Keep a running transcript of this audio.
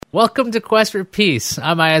Welcome to Quest for Peace.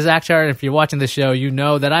 I'm Aya Zakchar, and if you're watching the show, you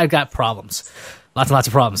know that I've got problems. Lots and lots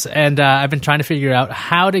of problems. And I've been trying to figure out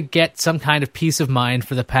how to get some kind of peace of mind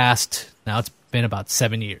for the past, now it's been about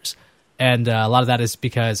 7 years. And a lot of that is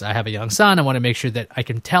because I have a young son. I want to make sure that I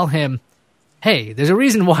can tell him, hey, there's a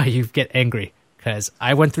reason why you get angry, because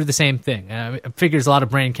I went through the same thing. I figure there's a lot of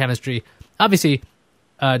brain chemistry. Obviously,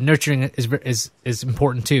 nurturing is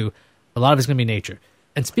important too. A lot of it's going to be nature.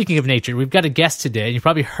 And speaking of nature, we've got a guest today. You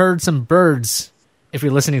probably heard some birds if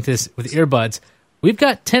you're listening to this with earbuds. We've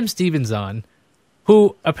got Tim Stevens on,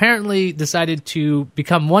 who apparently decided to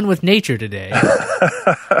become one with nature today.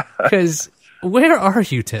 Because where are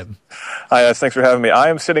you, Tim? Hi, yes, thanks for having me. I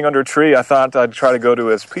am sitting under a tree. I thought I'd try to go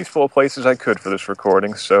to as peaceful a place as I could for this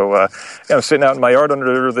recording. So I'm sitting out in my yard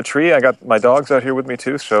under the tree. I got my dogs out here with me,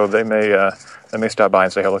 too, so they may stop by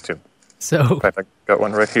and say hello, too. So, in fact, I got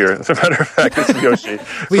one right here. As a matter of fact, this is Yoshi,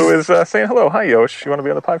 who is saying hello. Hi, Yosh. You want to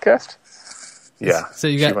be on the podcast? Yeah. So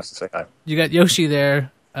she wants to say hi. You got Yoshi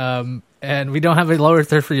there, and we don't have a lower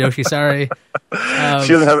third for Yoshi. Sorry.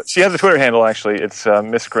 She has a Twitter handle, actually. It's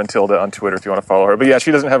Miss Grantilda on Twitter if you want to follow her. But yeah,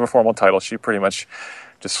 she doesn't have a formal title. She pretty much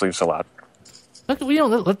just sleeps a lot.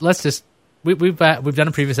 Look, let's just we've done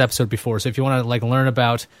a previous episode before. So if you want to learn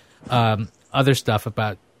about other stuff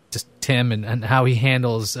about just Tim and how he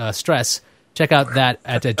handles stress, check out that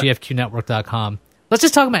at gfqnetwork.com. Let's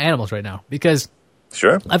just talk about animals right now, because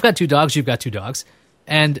sure, I've got 2 dogs, you've got 2 dogs,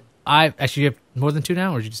 and I actually have more than 2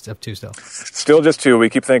 now, or you just have 2 still? Still just 2. We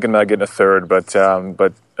keep thinking about getting a third, but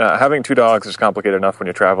having 2 dogs is complicated enough when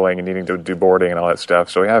you're traveling and needing to do boarding and all that stuff,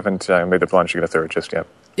 so we haven't made the plunge to get a third just yet.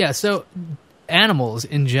 Yeah, so animals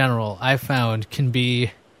in general, I've found, can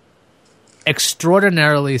be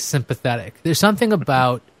extraordinarily sympathetic. There's something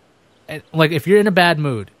about, like, if you're in a bad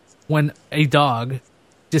mood, when a dog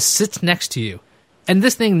just sits next to you, and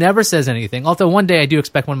this thing never says anything, although one day I do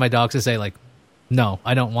expect one of my dogs to say, like, no,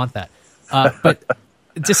 I don't want that. But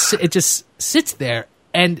it just sits there,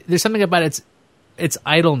 and there's something about its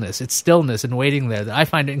idleness, its stillness, and waiting there that I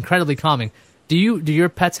find incredibly calming. Do your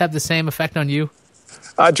pets have the same effect on you?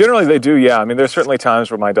 Generally, they do, yeah. I mean, there's certainly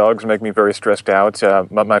times where my dogs make me very stressed out.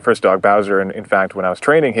 My first dog, Bowser, in fact, when I was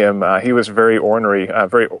training him, he was very ornery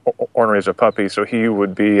as a puppy, so he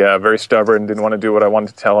would be very stubborn, didn't want to do what I wanted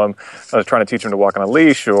to tell him. I was trying to teach him to walk on a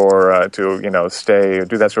leash or to, stay or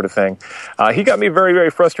do that sort of thing. He got me very,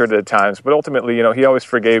 very frustrated at times, but ultimately, he always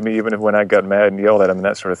forgave me even when I got mad and yelled at him and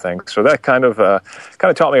that sort of thing. So that kind of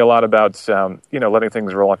taught me a lot about, letting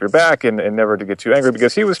things roll off your back and never to get too angry,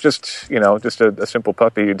 because he was just a simple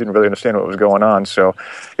puppy who didn't really understand what was going on. So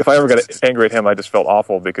if I ever got angry at him, I just felt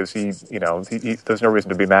awful, because he there's no reason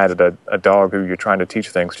to be mad at a dog who you're trying to teach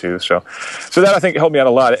things to. So that, I think, helped me out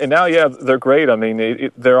a lot. And now, yeah, they're great. I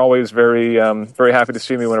mean, they're always very, very happy to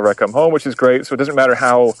see me whenever I come home, which is great. So it doesn't matter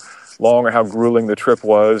how long or how grueling the trip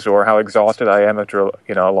was, or how exhausted I am after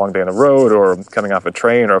a long day on the road, or coming off a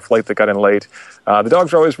train or a flight that got in late. The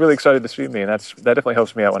dogs are always really excited to see me, and that definitely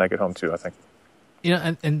helps me out when I get home too, I think.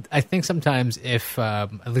 And I think sometimes if,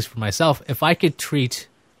 at least for myself, if I could treat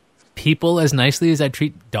people as nicely as I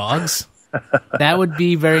treat dogs, that would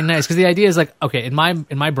be very nice. Because the idea is like, okay, in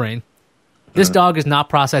my brain, this dog is not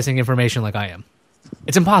processing information like I am.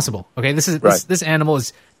 It's impossible. Okay, this animal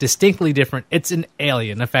is distinctly different. It's an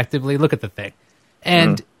alien, effectively. Look at the thing,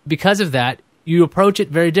 and because of that, you approach it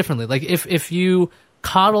very differently. Like if you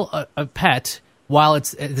coddle a pet while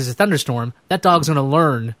there's a thunderstorm, that dog's going to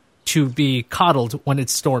learn to be coddled when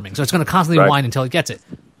it's storming. So it's going to constantly whine until it gets it.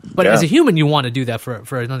 But as a human, you want to do that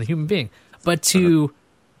for another human being. But to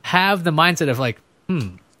have the mindset of like,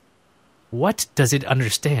 what does it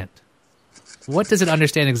understand? What does it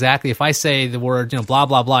understand exactly? If I say the word, blah,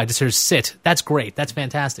 blah, blah, it just says sit. That's great. That's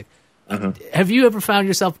fantastic. Have you ever found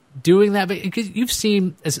yourself doing that? Because you've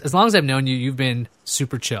seen, as long as I've known you, you've been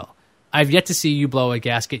super chill. I've yet to see you blow a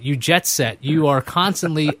gasket. You jet set. You are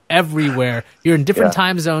constantly everywhere. You're in different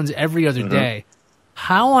time zones every other day.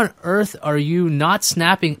 How on earth are you not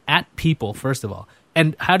snapping at people, first of all?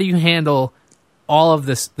 And how do you handle all of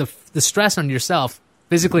this, the stress on yourself,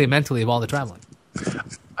 physically and mentally, of all the traveling?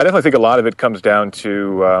 I definitely think a lot of it comes down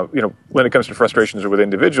to, when it comes to frustrations with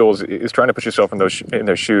individuals, is trying to put yourself in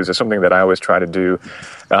their shoes. Is something that I always try to do.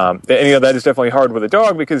 And that is definitely hard with a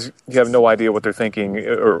dog, because you have no idea what they're thinking,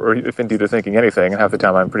 or if indeed they're thinking anything. And half the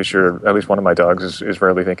time, I'm pretty sure at least one of my dogs is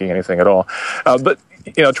rarely thinking anything at all. But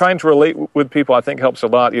trying to relate with people, I think, helps a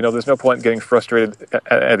lot. There's no point in getting frustrated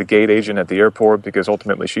at a gate agent at the airport, because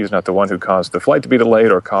ultimately she's not the one who caused the flight to be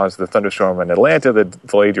delayed or caused the thunderstorm in Atlanta that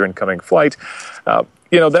delayed your incoming flight.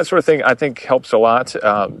 that sort of thing I think helps a lot.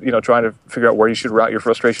 Trying to figure out where you should route your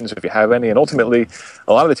frustrations if you have any. And ultimately,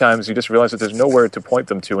 a lot of the times you just realize that there's nowhere to point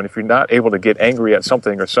them to. And if you're not able to get angry at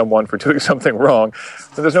something or someone for doing something wrong,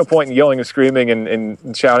 then there's no point in yelling and screaming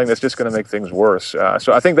and shouting. That's just going to make things worse.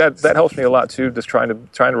 So I think that helps me a lot too, just trying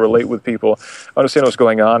to relate with people, understand what's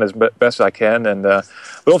going on as best I can. And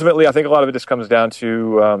but ultimately, I think a lot of it just comes down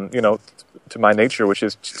to, to my nature, which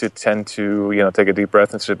is to tend to, take a deep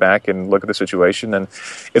breath and sit back and look at the situation. And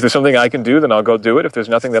if there's something I can do, then I'll go do it. If there's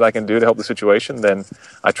nothing that I can do to help the situation, then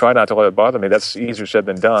I try not to let it bother me. That's easier said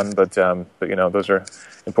than done, but those are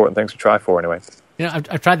important things to try for anyway.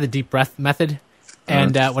 I've tried the deep breath method,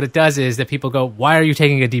 and what it does is that people go, "Why are you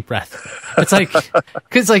taking a deep breath?" It's like,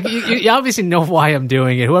 because you obviously know why I'm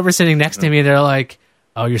doing it. Whoever's sitting next to me, they're like,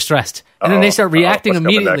 "Oh, you're stressed," and then they start reacting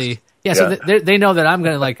immediately. Yeah, so they know that I'm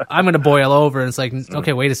gonna boil over, and it's like,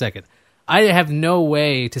 okay, wait a second, I have no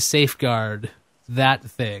way to safeguard that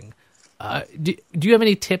thing. Do you have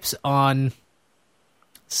any tips on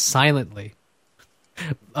silently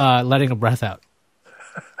letting a breath out?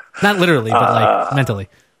 Not literally, but mentally.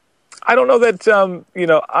 I don't know that,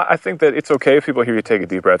 I think that it's okay if people hear you take a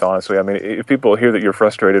deep breath, honestly. I mean, if people hear that you're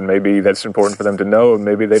frustrated, maybe that's important for them to know, and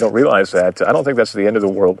maybe they don't realize that. I don't think that's the end of the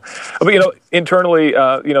world. But, internally,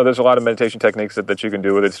 there's a lot of meditation techniques that you can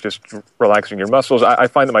do with it. It's just relaxing your muscles. I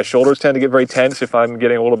find that my shoulders tend to get very tense if I'm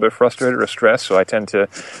getting a little bit frustrated or stressed, so I tend to,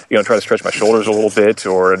 try to stretch my shoulders a little bit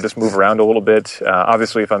or just move around a little bit.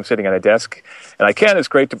 Obviously, if I'm sitting at a desk and I can, it's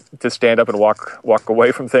great to stand up and walk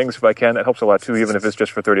away from things if I can. That helps a lot, too, even if it's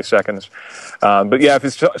just for 30 seconds. But yeah, if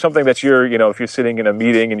it's something that if you're sitting in a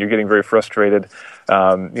meeting and you're getting very frustrated,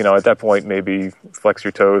 at that point, maybe flex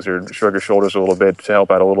your toes or shrug your shoulders a little bit to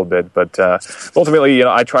help out a little bit. But ultimately,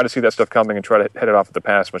 I try to see that stuff coming and try to head it off at the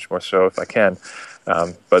pass much more so if I can.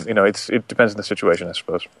 But it depends on the situation, I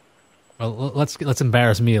suppose. Well, let's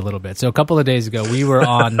embarrass me a little bit. So a couple of days ago, we were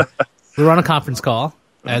on a conference call,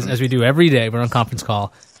 as we do every day. We're on a conference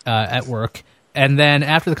call at work. And then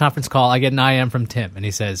after the conference call, I get an IM from Tim, and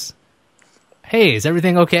he says, "Hey, is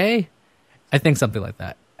everything okay?" I think something like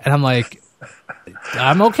that. And I'm like,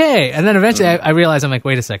 "I'm okay." And then eventually I realize, I'm like,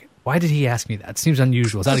 wait a second. Why did he ask me that? It seems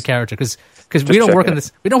unusual. It's out of character because we don't work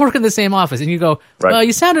in the same office. And you go, right. Well,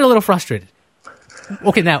 you sounded a little frustrated.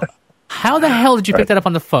 Okay, now, how the hell did you pick that up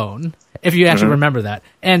on the phone, if you actually remember that?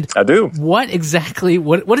 And I do. What exactly,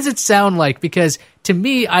 what does it sound like? Because to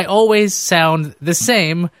me, I always sound the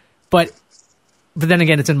same, but then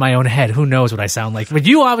again, it's in my own head. Who knows what I sound like? But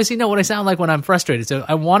you obviously know what I sound like when I'm frustrated. So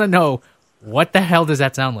I want to know, what the hell does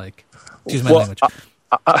that sound like? Excuse my language.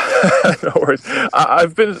 No worries.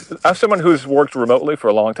 I'm someone who's worked remotely for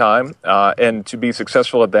a long time, and to be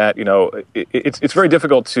successful at that, it's very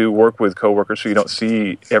difficult to work with coworkers who you don't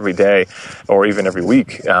see every day or even every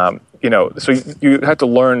week. So you have to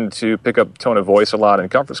learn to pick up tone of voice a lot in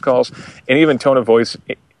conference calls, and even tone of voice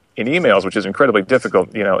in emails, which is incredibly difficult.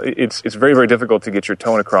 It's very, very difficult to get your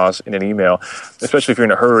tone across in an email, especially if you're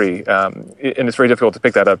in a hurry, and it's very difficult to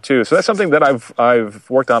pick that up too. So that's something that I've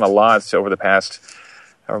worked on a lot over the past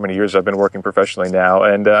however many years I've been working professionally now.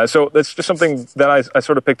 And so that's just something that I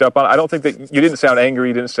sort of picked up on. I don't think that you didn't sound angry,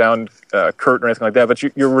 you didn't sound curt or anything like that, but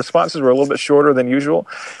your responses were a little bit shorter than usual,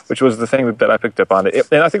 which was the thing that I picked up on.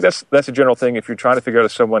 And I think that's a general thing if you're trying to figure out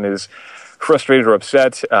if someone is frustrated or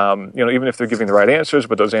upset, even if they're giving the right answers,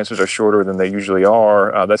 but those answers are shorter than they usually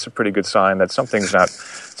are, that's a pretty good sign that something's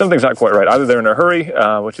not quite right. Either they're in a hurry,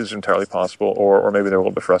 which is entirely possible, or maybe they're a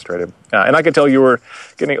little bit frustrated. And I could tell you were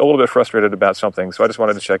getting a little bit frustrated about something, so I just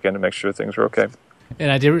wanted to check in to make sure things were okay.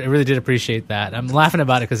 And I really did appreciate that. I'm laughing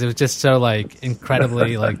about it because it was just so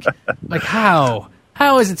incredibly like how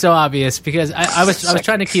is it so obvious? Because I was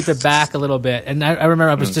trying to keep it back a little bit, and I remember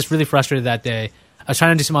I was just really frustrated that day. I was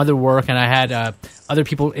trying to do some other work, and I had other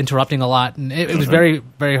people interrupting a lot, and it was very,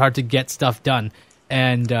 very hard to get stuff done.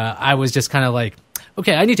 And I was just kind of like,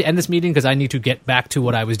 okay, I need to end this meeting because I need to get back to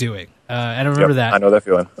what I was doing. And I remember that. I know that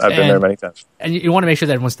feeling. I've been there many times. And you want to make sure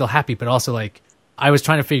that everyone's still happy, but also I was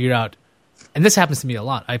trying to figure out, and this happens to me a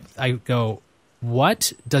lot. I go,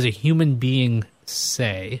 what does a human being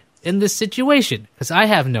say in this situation? Because I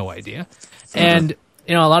have no idea. And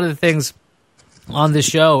a lot of the things on this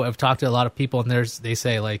show, I've talked to a lot of people, and they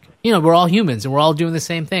say we're all humans and we're all doing the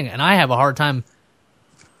same thing. And I have a hard time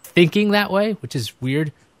thinking that way, which is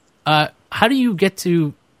weird. How do you get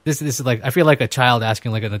to this? This is I feel like a child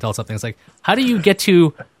asking an adult something. It's how do you get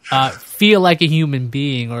to feel like a human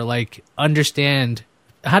being or understand?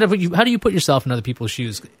 How do you put yourself in other people's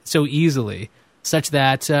shoes so easily, such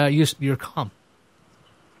that you're calm?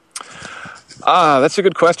 That's a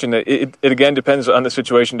good question. It again depends on the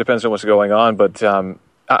situation, depends on what's going on. But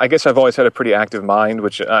I guess I've always had a pretty active mind,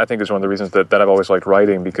 which I think is one of the reasons that I've always liked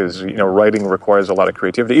writing, because, writing requires a lot of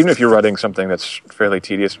creativity. Even if you're writing something that's fairly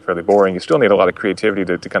tedious and fairly boring, you still need a lot of creativity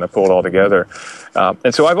to kind of pull it all together.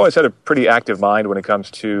 And so I've always had a pretty active mind when it comes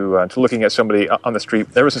to looking at somebody on the street.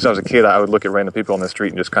 Ever since I was a kid, I would look at random people on the street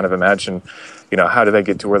and just kind of imagine, how do they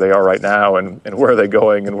get to where they are right now, and where are they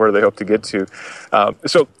going, and where do they hope to get to?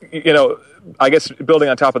 I guess building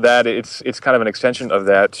on top of that, it's kind of an extension of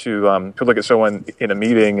that to look at someone in a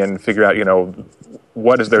meeting and figure out,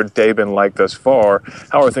 what has their day been like thus far?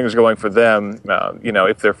 How are things going for them?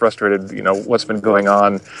 If they're frustrated, what's been going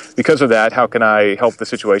on because of that? How can I help the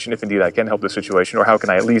situation, if indeed I can help the situation, or how can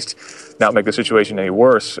I at least not make the situation any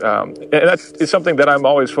worse? And that is something that I'm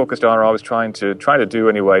always focused on, or always trying to do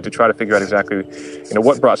anyway, to try to figure out exactly,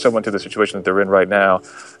 what brought someone to the situation that they're in right now,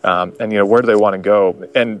 and where do they want to go?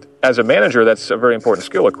 And as a manager, that's a very important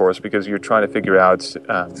skill, of course, because you're trying to figure out,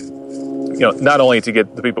 not only to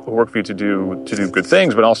get the people who work for you to do good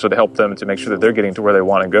things, but also to help them to make sure that they're getting to where they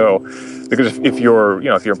want to go. Because if your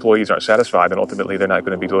employees aren't satisfied, then ultimately they're not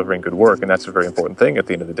going to be delivering good work, and that's a very important thing at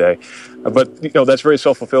the end of the day. But that's very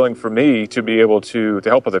self-fulfilling for me, to be able to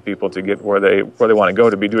help other people to get where they want to go,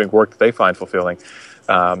 to be doing work that they find fulfilling.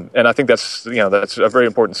 And I think that's a very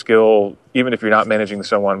important skill, even if you're not managing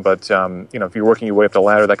someone. But if you're working your way up the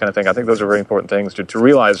ladder, that kind of thing, I think those are very important things to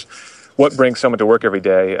realize what brings someone to work every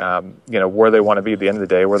day. Where they want to be at the end of the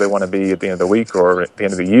day, where they want to be at the end of the week or at the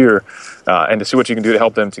end of the year, and to see what you can do to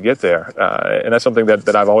help them to get there. And that's something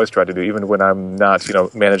that I've always tried to do, even when I'm not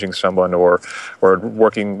managing someone or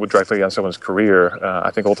working directly on someone's career.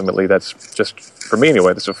 I think ultimately that's just, for me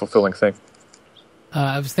anyway, that's a fulfilling thing.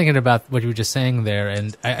 I was thinking about what you were just saying there,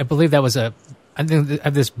 and I believe that was I think I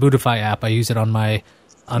have this Buddhify app. I use it on my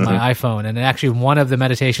iPhone, and actually one of the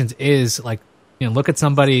meditations is like, look at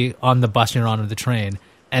somebody on the bus you're on, or the train,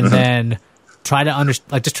 and then try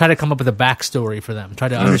to just try to come up with a backstory for them. Try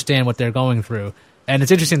to understand what they're going through. And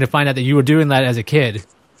it's interesting to find out that you were doing that as a kid,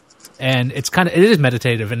 and it is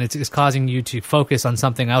meditative, and it's causing you to focus on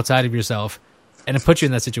something outside of yourself. And it puts you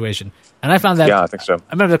in that situation. And I found that... Yeah, I think so.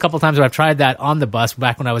 I remember a couple of times where I've tried that on the bus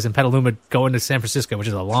back when I was in Petaluma going to San Francisco, which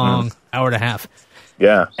is a long hour and a half.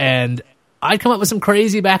 Yeah. And I'd come up with some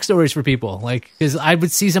crazy backstories for people. Because I would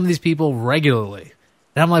see some of these people regularly.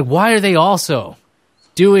 And I'm like, why are they also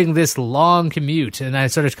doing this long commute? And I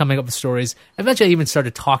started coming up with stories. Eventually I even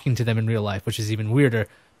started talking to them in real life, which is even weirder,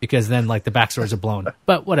 because then the backstories are blown.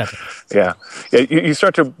 But whatever. Yeah. You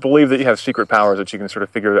start to believe that you have secret powers, that you can sort of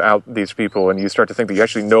figure out these people, and you start to think that you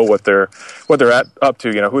actually know what they're up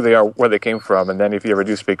to, who they are, where they came from. And then if you ever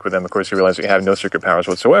do speak with them, of course, you realize that you have no secret powers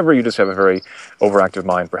whatsoever. You just have a very overactive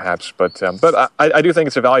mind, perhaps. But I do think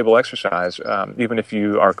it's a valuable exercise, even if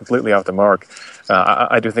you are completely off the mark.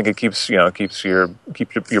 I do think it keeps your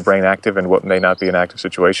brain active in what may not be an active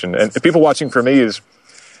situation. And people watching, for me, is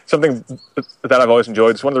something that I've always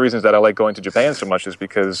enjoyed. It's one of the reasons that I like going to Japan so much, is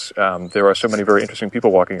because there are so many very interesting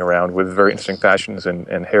people walking around with very interesting fashions and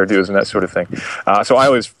hairdos and that sort of thing. So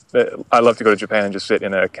I love to go to Japan and just sit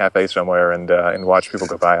in a cafe somewhere and watch people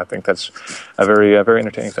go by. I think that's a very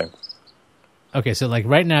entertaining thing. Okay, so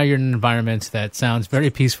right now you're in an environment that sounds very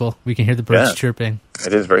peaceful. We can hear the birds chirping.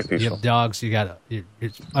 It is very peaceful. You have dogs. You're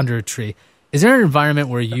under a tree. Is there an environment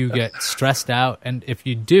where you get stressed out? And if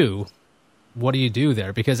you do, what do you do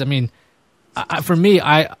there? Because, for me,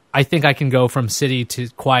 I think I can go from city to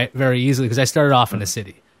quiet very easily, because I started off in a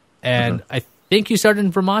city. And I think you started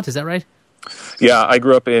in Vermont, is that right? Yeah, I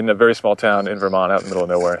grew up in a very small town in Vermont, out in the middle of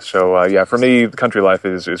nowhere. So, for me, country life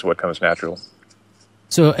is what comes natural.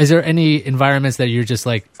 So is there any environments that you're just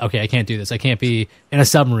like, okay, I can't do this. I can't be in a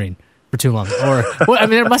submarine for too long. Or,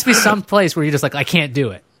 there must be some place where you're just like, I can't do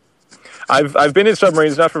it. I've been in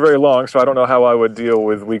submarines, not for very long, so I don't know how I would deal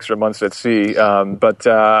with weeks or months at sea. But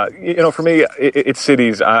for me, it's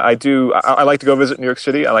cities. I like to go visit New York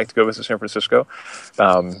City. I like to go visit San Francisco.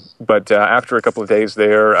 But after a couple of days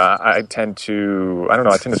there, I tend to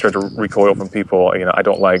start to recoil from people. I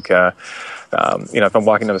don't like... if I'm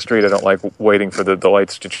walking down the street, I don't like waiting for the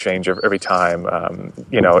lights to change every time.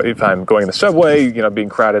 If I'm going in the subway, being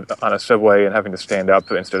crowded on a subway and having to stand up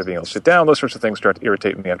instead of being able to sit down, those sorts of things start to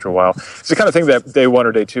irritate me after a while. It's the kind of thing that day 1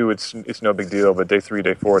 or day 2, it's no big deal, but day 3,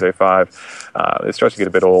 day 4, day 5, it starts to get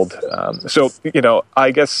a bit old.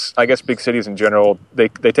 I guess big cities in general, they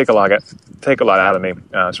take a lot out of me.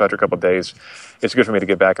 So after a couple of days, it's good for me to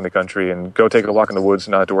get back in the country and go take a walk in the woods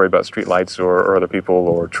and not have to worry about street lights or other people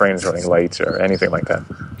or trains running late or anything like that.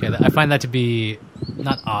 Okay, I find that to be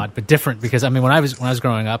not odd, but different, because when I was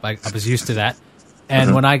growing up, I was used to that.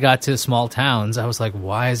 And when I got to small towns, I was like,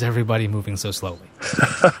 why is everybody moving so slowly?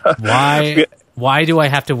 Why? why do I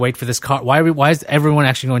have to wait for this car? Why is everyone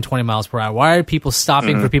actually going 20 miles per hour? Why are people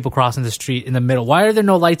stopping for people crossing the street in the middle? Why are there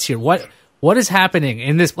no lights here? What is happening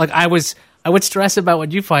in this? Like, I would stress about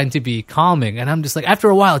what you find to be calming, and I'm just like, after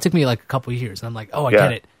a while, it took me like a couple of years, and I'm like, oh, I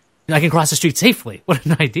get it. I can cross the street safely. What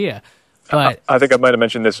an idea. But I think I might have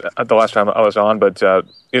mentioned this the last time I was on, but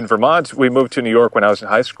in Vermont, we moved to New York when I was in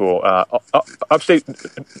high school, upstate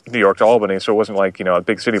New York to Albany, so it wasn't like, a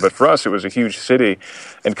big city, but for us, it was a huge city.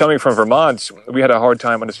 And coming from Vermont, we had a hard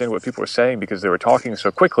time understanding what people were saying because they were talking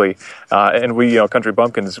so quickly, and we, country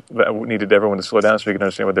bumpkins, needed everyone to slow down so we could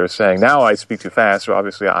understand what they were saying. Now I speak too fast, so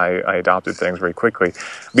obviously I adopted things very quickly.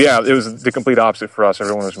 But yeah, it was the complete opposite for us.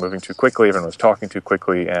 Everyone was moving too quickly, everyone was talking too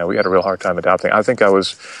quickly, and we had a real hard time adopting. I think I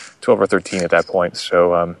was 12 or 13 at that point.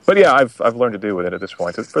 So, but yeah, I've learned to do with it at this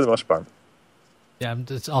point for the most part. Yeah, I'm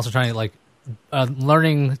just also trying to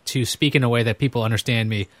learning to speak in a way that people understand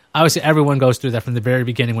me. Obviously, everyone goes through that from the very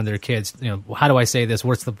beginning when they're kids. How do I say this?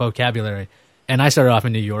 What's the vocabulary? And I started off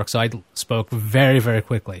in New York, so I spoke very, very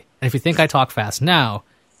quickly. And if you think I talk fast now,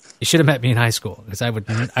 you should have met me in high school because I would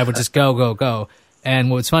just go.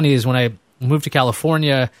 And what's funny is when I moved to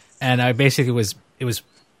California, and I basically it was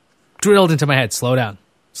drilled into my head, slow down.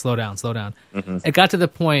 Mm-hmm. It got to the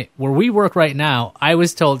point where we work right now. I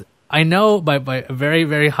was told, I know by a very,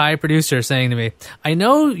 very high producer saying to me, I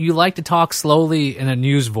know you like to talk slowly in a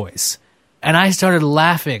news voice. And I started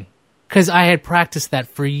laughing because I had practiced that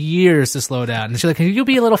for years to slow down. And she's like, can you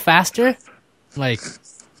be a little faster? I'm like,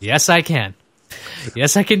 yes, I can.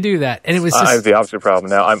 Yes, I can do that. And it was just... I have the opposite problem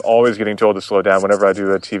now. I'm always getting told to slow down whenever I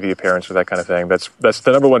do a TV appearance or that kind of thing. That's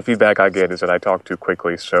the number one feedback I get is that I talk too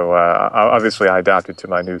quickly. So obviously I adapted to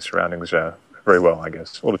my new surroundings very well, I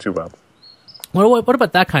guess. A little too well. What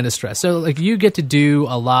about that kind of stress? So like you get to do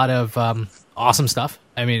a lot of awesome stuff.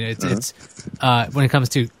 I mean, it's when it comes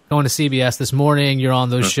to going to CBS this morning, you're on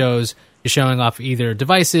those shows, you're showing off either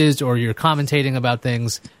devices or you're commentating about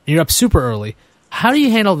things, and you're up super early. How do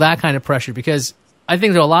you handle that kind of pressure? Because I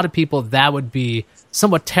think there are a lot of people that would be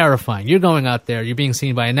somewhat terrifying. You're going out there, you're being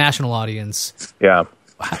seen by a national audience. Yeah.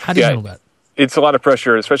 How do you handle that? It's a lot of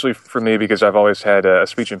pressure, especially for me because I've always had a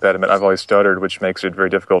speech impediment. I've always stuttered, which makes it very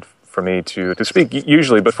difficult for me to speak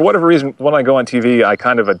usually. But for whatever reason, when I go on TV, I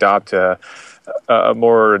kind of adopt a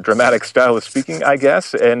more dramatic style of speaking, I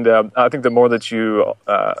guess. And I think the more that you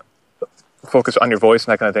focus on your voice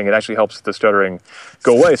and that kind of thing, it actually helps the stuttering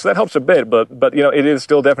go away. So that helps a bit, but it is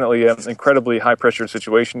still definitely an incredibly high pressure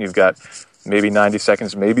situation. You've got maybe 90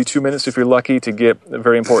 seconds, maybe 2 minutes if you're lucky to get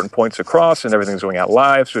very important points across, and everything's going out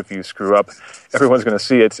live. So if you screw up, everyone's going to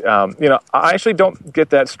see it. I actually don't get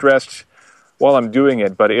that stressed while I'm doing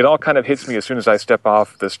it, but it all kind of hits me as soon as I step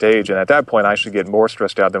off the stage. And at that point, I actually get more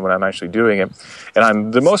stressed out than when I'm actually doing it. And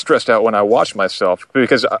I'm the most stressed out when I watch myself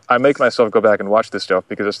because I make myself go back and watch this stuff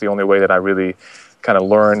because it's the only way that I really kind of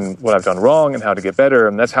learn what I've done wrong and how to get better.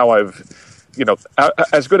 And that's how I've,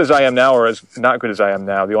 as good as I am now or as not good as I am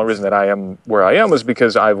now, the only reason that I am where I am was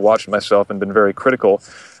because I've watched myself and been very critical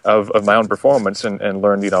of my own performance and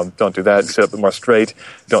learned, don't do that, sit up more straight,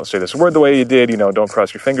 don't say this word the way you did, don't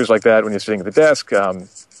cross your fingers like that when you're sitting at the desk.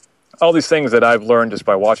 All these things that I've learned just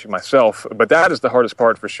by watching myself. But that is the hardest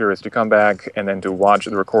part for sure, is to come back and then to watch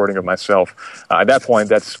the recording of myself. At that point,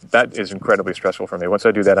 that is incredibly stressful for me. Once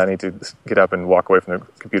I do that, I need to get up and walk away from the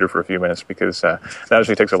computer for a few minutes because that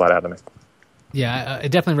actually takes a lot out of me. Yeah, I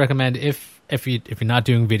definitely recommend if you're not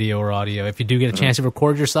doing video or audio, if you do get a chance to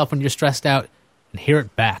record yourself when you're stressed out and hear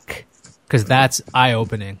it back, because that's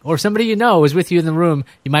eye-opening. Or if somebody is with you in the room,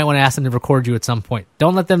 you might want to ask them to record you at some point.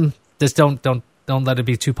 Don't let them don't let it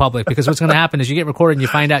be too public, because what's going to happen is you get recorded and you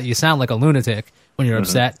find out you sound like a lunatic when you're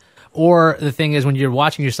upset. Or the thing is when you're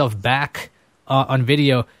watching yourself back on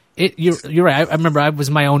video, you're right. I remember I was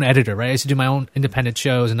my own editor, right? I used to do my own independent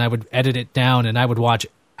shows and I would edit it down and I would watch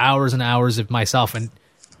hours and hours of myself and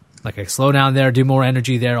like I slow down there, do more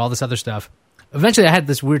energy there, all this other stuff. Eventually I had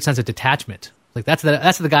this weird sense of detachment. Like that's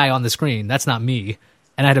the guy on the screen. That's not me.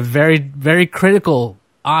 And I had a very, very critical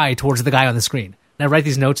eye towards the guy on the screen. And I write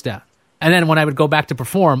these notes down. And then when I would go back to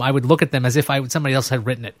perform, I would look at them as if somebody else had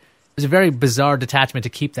written it. It was a very bizarre detachment to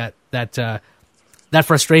keep that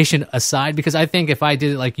frustration aside, because I think if I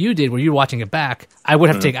did it like you did, where you're watching it back, I would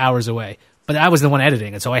have to take hours away. But I was the one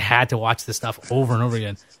editing it, so I had to watch this stuff over and over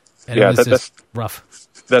again. And it was just rough.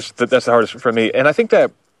 That's the hardest for me. And I think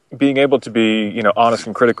that being able to be, honest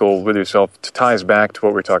and critical with yourself ties back to what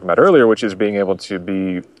we were talking about earlier, which is being able to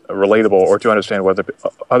be relatable or to understand what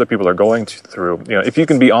other people are going through. If you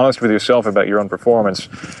can be honest with yourself about your own performance,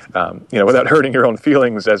 without hurting your own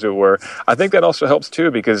feelings, as it were, I think that also helps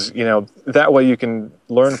too, because, that way you can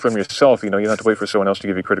learn from yourself. You don't have to wait for someone else to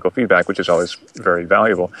give you critical feedback, which is always very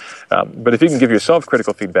valuable. But if you can give yourself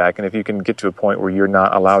critical feedback, and if you can get to a point where you're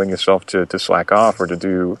not allowing yourself to slack off or to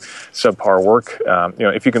do subpar work,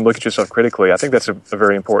 if you can look at yourself critically, I think that's a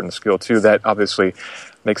very important skill too. That obviously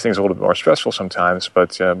makes things a little bit more stressful sometimes,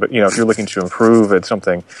 but if you're looking to improve at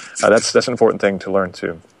something, that's an important thing to learn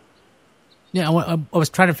too. Yeah, I was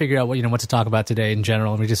trying to figure out what to talk about today in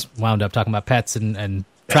general, and we just wound up talking about pets and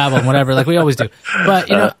travel and whatever, like we always do.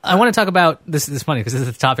 But I want to talk about this. Is funny because this is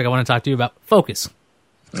the topic I want to talk to you about: focus.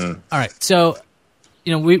 All right, so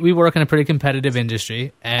we work in a pretty competitive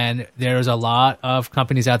industry, and there's a lot of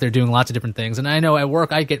companies out there doing lots of different things. And I know at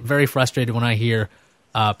work I get very frustrated when I hear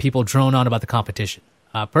people drone on about the competition.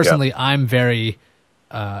 Personally, I'm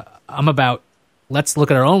I'm about, let's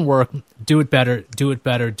look at our own work, do it better, do it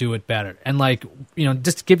better, do it better. And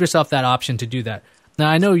just give yourself that option to do that. Now,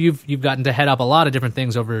 I know you've gotten to head up a lot of different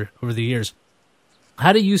things over the years.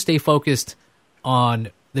 How do you stay focused on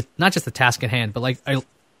not just the task at hand, but like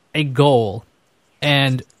a goal,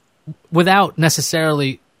 and without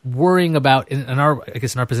necessarily worrying about, in our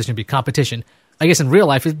position, be competition. I guess in real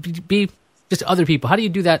life, it'd be just other people. How do you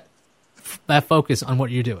do that focus on what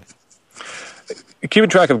you're doing?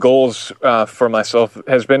 Keeping track of goals for myself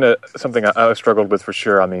has been something I've struggled with for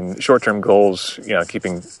sure. I mean, short-term goals,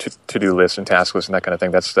 keeping to-do lists and task lists and that kind of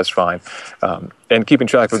thing, that's fine. And keeping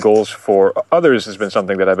track of goals for others has been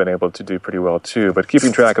something that I've been able to do pretty well too. But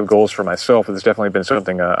keeping track of goals for myself has definitely been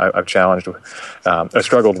something I've challenged, I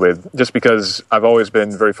struggled with, just because I've always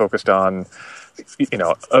been very focused on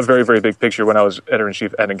a very, very big picture. When I was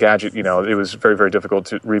editor-in-chief at Engadget, it was very, very difficult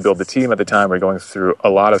to rebuild the team at the time. We were going through a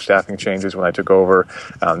lot of staffing changes when I took over.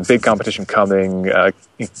 Big competition coming,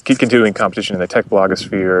 continuing competition in the tech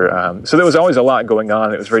blogosphere. So there was always a lot going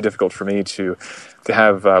on. It was very difficult for me to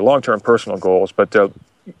have long-term personal goals. But,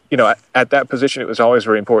 at that position, it was always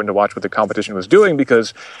very important to watch what the competition was doing,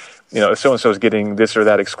 because if so-and-so is getting this or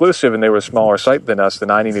that exclusive and they were a smaller site than us, then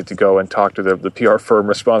I needed to go and talk to the PR firm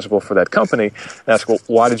responsible for that company and ask, well,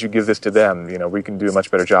 why did you give this to them? We can do a much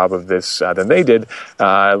better job of this than they did.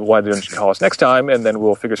 Why didn't you call us next time? And then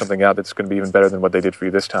we'll figure something out that's going to be even better than what they did for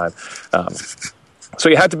you this time. So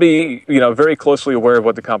you had to be, very closely aware of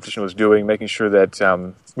what the competition was doing, making sure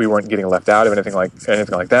that we weren't getting left out of anything like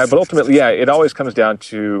that. But ultimately, it always comes down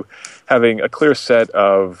to having a clear set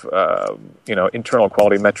of, internal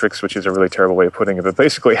quality metrics, which is a really terrible way of putting it. But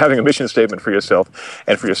basically, having a mission statement for yourself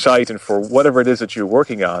and for your site and for whatever it is that you're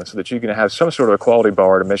working on, so that you can have some sort of a quality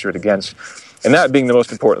bar to measure it against. And that being the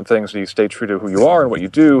most important thing, so you stay true to who you are and what you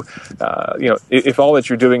do. If all that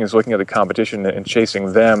you're doing is looking at the competition and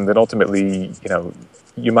chasing them, then ultimately,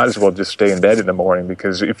 you might as well just stay in bed in the morning,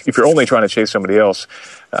 because if you're only trying to chase somebody else,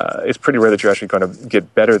 it's pretty rare that you're actually going to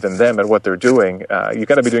get better than them at what they're doing. You've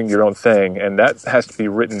got to be doing your own thing, and that has to be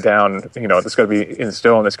written down. It's got to be in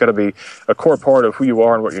stone. It's got to be a core part of who you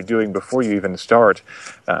are and what you're doing before you even start.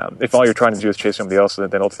 If all you're trying to do is chase somebody else,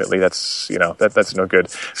 then ultimately that's no good.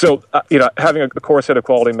 So having a core set of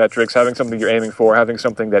quality metrics, having something you're aiming for, having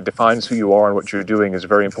something that defines who you are and what you're doing is a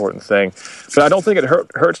very important thing. But I don't think it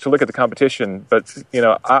hurts to look at the competition. But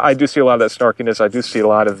I do see a lot of that snarkiness. I do see a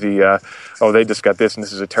lot of the they just got this and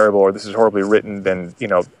this is a terrible, or this is horribly written. Then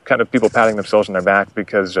kind of people patting themselves on their back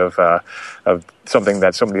because of something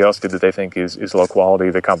that somebody else did that they think is low quality,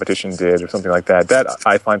 the competition did, or something like that. That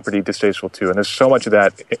I find pretty distasteful too. And there's so much of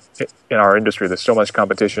that in our industry. There's so much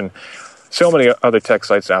competition. So many other tech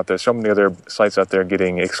sites out there, so many other sites out there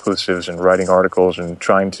getting exclusives and writing articles and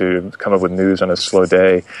trying to come up with news on a slow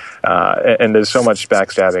day. And there's so much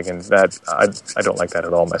backstabbing, and that I don't like that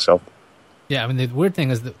at all myself. Yeah, I mean, the weird thing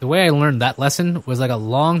is the way I learned that lesson was like a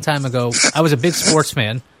long time ago. I was a big sports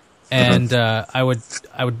fan, and I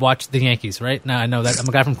would watch the Yankees, right? Now, I know that I'm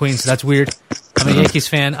a guy from Queens, so that's weird. I'm a Yankees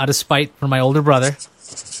fan out of spite for my older brother.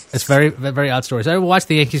 It's very, very odd story. So I would watch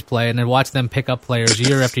the Yankees play, and I'd watch them pick up players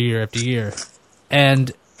year after year after year.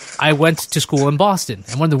 And I went to school in Boston.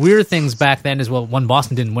 And one of the weird things back then is, one,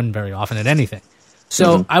 Boston didn't win very often at anything.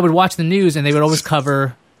 So I would watch the news, and they would always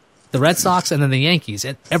cover the Red Sox and then the Yankees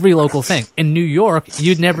at every local thing. In New York,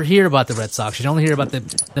 you'd never hear about the Red Sox. You'd only hear about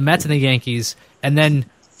the Mets and the Yankees, and then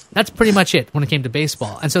that's pretty much it when it came to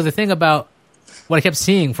baseball. And so the thing about what I kept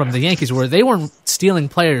seeing from the Yankees were they weren't stealing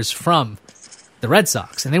players from the Red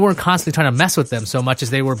Sox, and they weren't constantly trying to mess with them so much as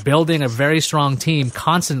they were building a very strong team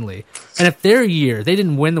constantly. And if their year they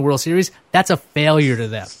didn't win the World Series, that's a failure to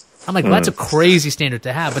them. I'm like, well, that's a crazy standard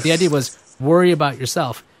to have. But the idea was worry about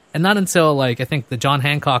yourself. And not until, like, I think the John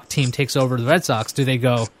Hancock team takes over the Red Sox do they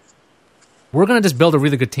go, we're going to just build a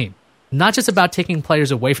really good team. Not just about taking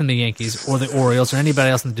players away from the Yankees or the Orioles or anybody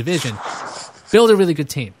else in the division. Build a really good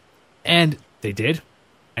team. And they did,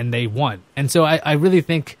 and they won. And so I really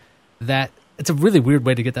think that it's a really weird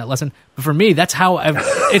way to get that lesson. But for me, that's how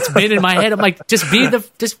it's been in my head. I'm like, just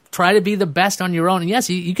try to be the best on your own. And yes,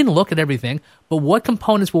 you can look at everything, but what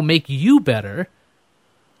components will make you better?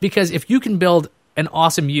 Because if you can build an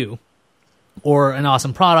awesome you or an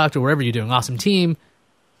awesome product or whatever you're doing, awesome team,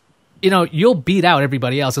 you'll beat out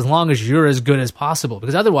everybody else as long as you're as good as possible.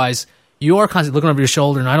 Because otherwise, you're constantly looking over your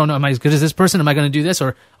shoulder and I don't know, am I as good as this person? Am I going to do this? Or,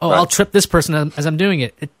 right. I'll trip this person as I'm doing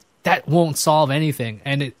it. That won't solve anything.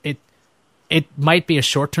 And it might be a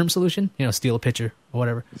short-term solution, steal a pitcher or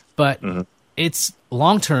whatever, but it's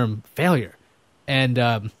long-term failure.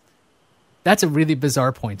 And that's a really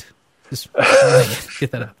bizarre point. Just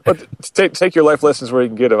get that out. But take your life lessons where you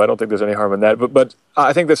can get them. I don't think there's any harm in that. But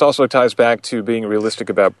I think this also ties back to being realistic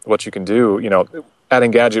about what you can do. At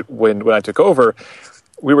Engadget, when I took over,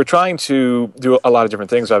 we were trying to do a lot of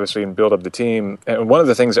different things, obviously, and build up the team. And one of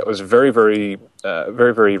the things that was very, very,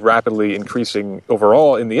 very rapidly increasing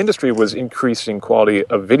overall in the industry was increasing quality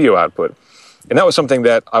of video output. And that was something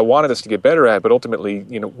that I wanted us to get better at, but ultimately,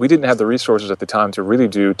 we didn't have the resources at the time to really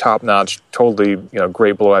do top-notch, totally,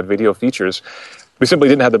 great blowout video features. We simply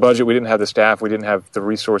didn't have the budget, we didn't have the staff, we didn't have the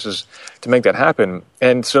resources to make that happen.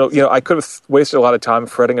 And so, I could have wasted a lot of time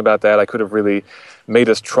fretting about that. I could have really made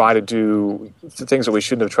us try to do the things that we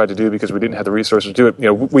shouldn't have tried to do because we didn't have the resources to do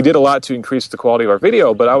it. We did a lot to increase the quality of our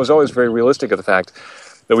video, but I was always very realistic of the fact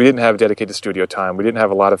that we didn't have dedicated studio time. We didn't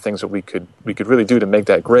have a lot of things that we could really do to make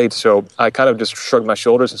that great. So I kind of just shrugged my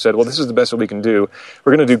shoulders and said, well, this is the best that we can do.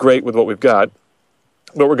 We're going to do great with what we've got,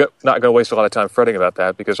 but we're not going to waste a lot of time fretting about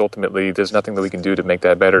that because ultimately there's nothing that we can do to make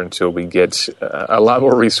that better until we get a lot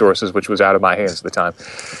more resources, which was out of my hands at the time.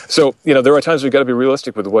 So, there are times we've got to be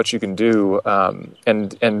realistic with what you can do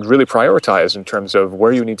and really prioritize in terms of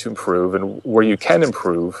where you need to improve and where you can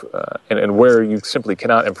improve and where you simply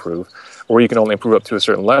cannot improve, or you can only improve up to a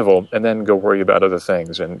certain level, and then go worry about other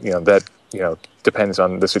things. And that depends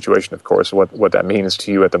on the situation, of course, what that means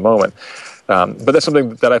to you at the moment. But that's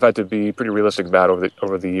something that I've had to be pretty realistic about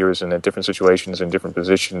over the years and in different situations and different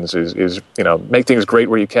positions. Is make things great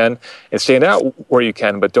where you can and stand out where you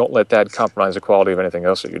can, but don't let that compromise the quality of anything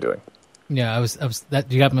else that you're doing. Yeah, I was that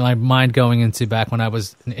you got my mind going into back when I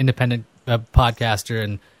was an independent podcaster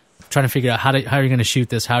and trying to figure out how are you going to shoot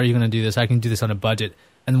this, how are you going to do this, how can you do this on a budget.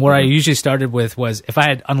 And where I usually started with was, if I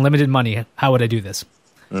had unlimited money, how would I do this?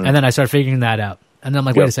 And then I started figuring that out. And then I'm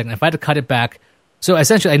like, wait a second, if I had to cut it back. So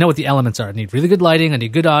essentially, I know what the elements are. I need really good lighting, I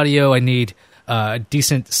need good audio, I need a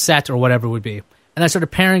decent set or whatever it would be. And I started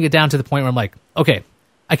paring it down to the point where I'm like, okay,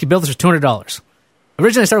 I could build this for $200.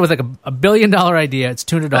 Originally, I started with like a $1 billion idea. It's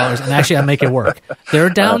 $200, and actually, I make it work. There are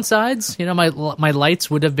downsides. My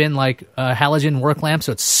lights would have been like halogen work lamps,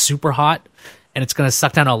 so it's super hot. And it's going to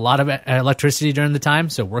suck down a lot of electricity during the time,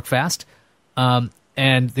 so work fast.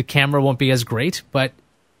 And the camera won't be as great, but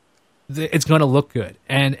it's going to look good.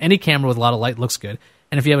 And any camera with a lot of light looks good.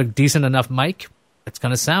 And if you have a decent enough mic, it's going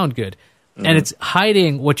to sound good. And it's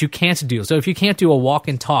hiding what you can't do. So if you can't do a walk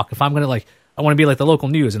and talk, if I'm going to I want to be like the local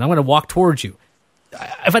news, and I'm going to walk towards you.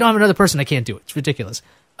 If I don't have another person, I can't do it. It's ridiculous.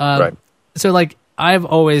 Right. So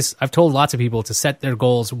I've told lots of people to set their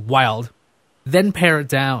goals wild, then pare it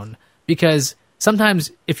down. Because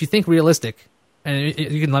sometimes if you think realistic, and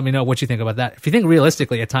you can let me know what you think about that. If you think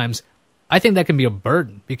realistically at times, I think that can be a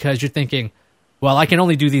burden because you're thinking, well, I can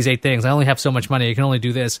only do these 8 things. I only have so much money. I can only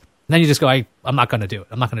do this. And then you just go, I'm not going to do it.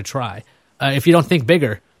 I'm not going to try. If you don't think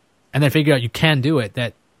bigger and then figure out you can do it,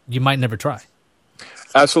 that you might never try.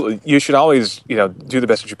 Absolutely. You should always, do the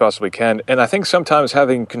best that you possibly can. And I think sometimes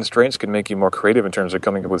having constraints can make you more creative in terms of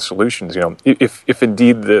coming up with solutions. If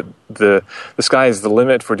indeed the sky is the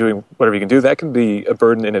limit for doing whatever you can do, that can be a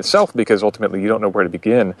burden in itself because ultimately you don't know where to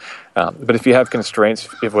begin. But if you have constraints,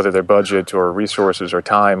 whether they're budget or resources or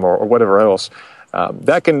time or whatever else,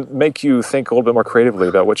 that can make you think a little bit more creatively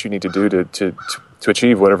about what you need to do to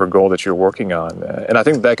achieve whatever goal that you're working on. And I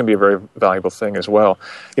think that can be a very valuable thing as well.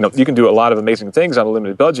 You can do a lot of amazing things on a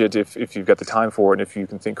limited budget if you've got the time for it and if you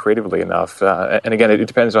can think creatively enough. And again, it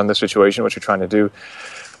depends on the situation, what you're trying to do.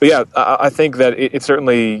 But yeah, I think that it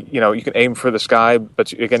certainly, you can aim for the sky,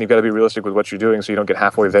 but again, you've got to be realistic with what you're doing so you don't get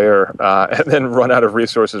halfway there and then run out of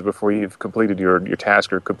resources before you've completed your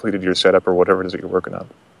task or completed your setup or whatever it is that you're working on.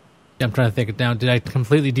 I'm trying to think it down. Did I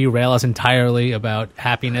completely derail us entirely about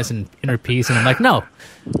happiness and inner peace? And I'm like, no,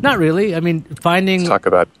 not really. I mean, finding... Talk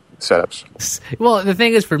about setups. Well, the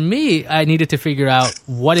thing is, for me, I needed to figure out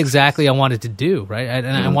what exactly I wanted to do, right? And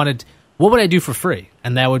I wanted... What would I do for free?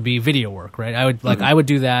 And that would be video work, right? I would I would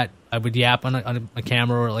do that. I would yap on a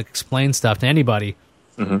camera or like explain stuff to anybody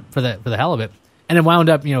for the hell of it. And it wound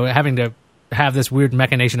up, having to have this weird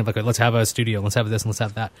machination of like, let's have a studio, let's have this, and let's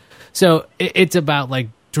have that. So it's about like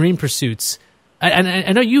dream pursuits. And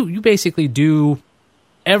I know you basically do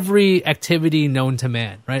every activity known to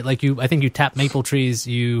man, right? Like I think you tap maple trees.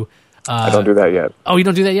 I don't do that yet. Oh, you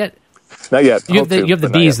don't do that yet? Not yet. You have the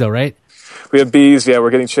bees though, right? We have bees. Yeah, we're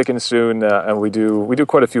getting chickens soon, and we do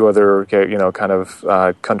quite a few other kind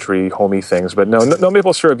of country homey things. But no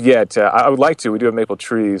maple syrup yet. I would like to. We do have maple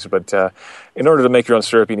trees, but in order to make your own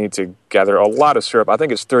syrup, you need to gather a lot of syrup. I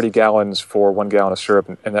think it's 30 gallons for 1 gallon of syrup,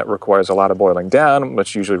 and that requires a lot of boiling down,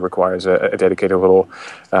 which usually requires a dedicated little,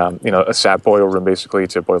 a sap boil room basically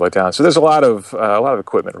to boil it down. So there's a lot of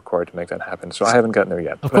equipment required to make that happen. So I haven't gotten there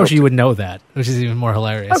yet. Of course, you would know that, which is even more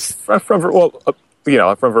hilarious. I'm from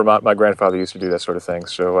Vermont. My grandfather used to do that sort of thing.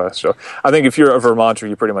 So I think if you're a Vermonter,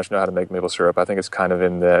 you pretty much know how to make maple syrup. I think it's kind of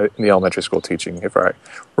in the elementary school teaching, if I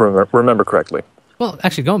remember correctly. Well,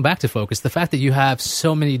 actually, going back to Focus, the fact that you have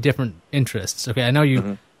so many different interests. Okay, I know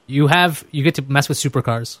you get to mess with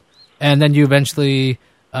supercars, and then you eventually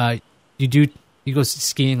you go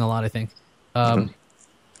skiing a lot. I think.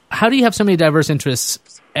 How do you have so many diverse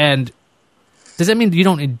interests, and does that mean you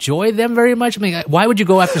don't enjoy them very much? I mean, why would you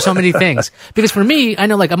go after so many things? Because for me, I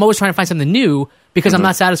know like I'm always trying to find something new because I'm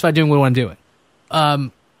not satisfied doing what I'm doing.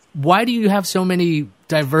 Why do you have so many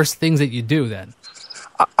diverse things that you do then?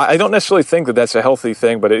 I don't necessarily think that that's a healthy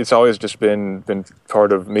thing, but it's always just been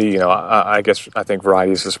part of me. I guess I think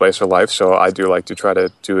variety is the spice of life, so I do like to try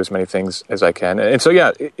to do as many things as I can. And so,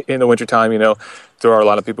 yeah, in the wintertime, there are a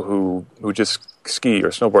lot of people who just ski or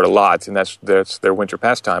snowboard a lot, and that's their winter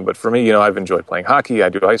pastime. But for me, I've enjoyed playing hockey. I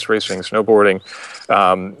do ice racing, snowboarding,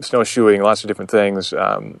 snowshoeing, lots of different things.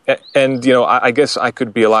 I guess I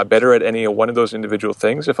could be a lot better at any one of those individual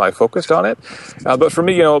things if I focused on it. But for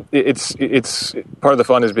me, it's part of the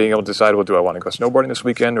fun is being able to decide, well, do I want to go snowboarding this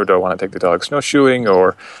weekend, or do I want to take the dog snowshoeing,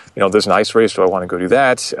 or there's an ice race, do I want to go do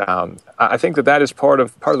that? I think that is part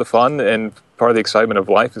of the fun and part of the excitement of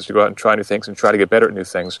life is to go out and try new things and try to get better at new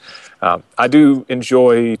things. I do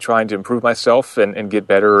enjoy trying to improve myself and get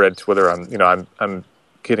better at whether I'm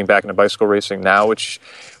getting back into bicycle racing now, which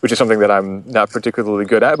is something that I'm not particularly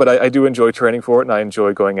good at, but I do enjoy training for it, and I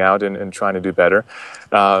enjoy going out and trying to do better.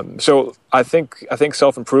 So I think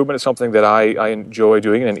self-improvement is something that I enjoy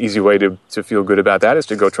doing, and an easy way to feel good about that is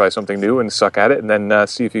to go try something new and suck at it and then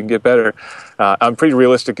see if you can get better. I'm pretty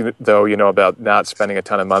realistic, though, about not spending a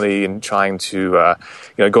ton of money and trying to,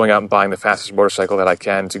 going out and buying the fastest motorcycle that I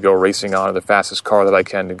can to go racing on, or the fastest car that I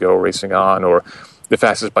can to go racing on, or the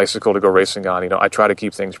fastest bicycle to go racing on. I try to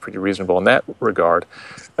keep things pretty reasonable in that regard.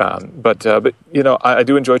 But I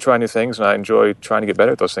do enjoy trying new things, and I enjoy trying to get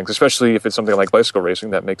better at those things, especially if it's something like bicycle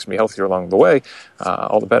racing that makes me healthier along the way,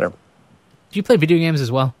 all the better. Do you play video games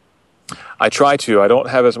as well? I try to. I don't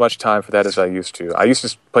have as much time for that as I used to. I used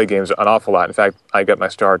to play games an awful lot. In fact, I got my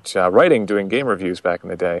start doing game reviews back in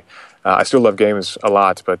the day. I still love games a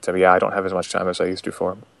lot, but I don't have as much time as I used to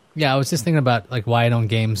for them. Yeah, I was just thinking about like why I don't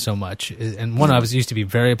game so much. And one, I used to be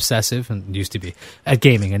very obsessive, and used to be at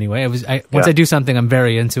gaming anyway. Once I do something, I'm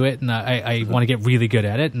very into it, and I want to get really good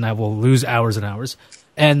at it, and I will lose hours and hours.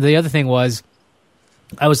 And the other thing was,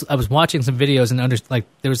 I was watching some videos, and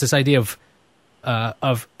there was this idea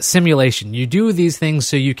of simulation. You do these things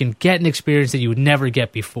so you can get an experience that you would never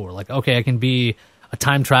get before. Like, okay, I can be a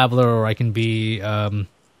time traveler, or I can be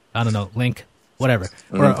Link, whatever,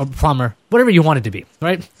 or a plumber, whatever you want it to be,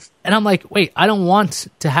 right? And I'm like, wait, I don't want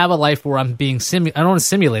to have a life where I'm being I don't want to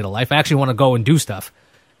simulate a life. I actually want to go and do stuff.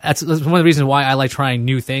 That's one of the reasons why I like trying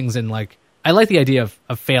new things, and like I like the idea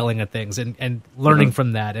of failing at things and learning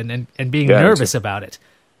from that and being nervous about it.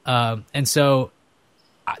 And so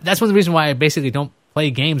that's one of the reasons why I basically don't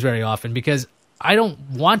play games very often, because I don't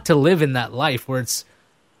want to live in that life where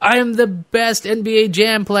I am the best NBA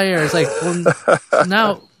Jam player. It's like, well,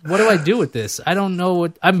 now what do I do with this? I don't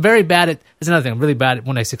know I'm very bad at. That's another thing. I'm really bad at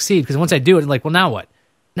when I succeed, because once I do it, I'm like, well, now what?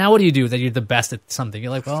 Now what do you do that you're the best at something? You're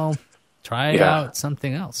like, well, try out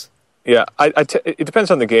something else. Yeah, it depends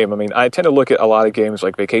on the game. I mean, I tend to look at a lot of games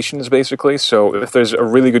like vacations, basically. So if there's a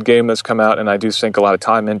really good game that's come out and I do sink a lot of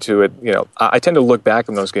time into it, I tend to look back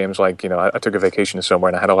on those games like, I took a vacation somewhere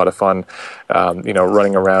and I had a lot of fun,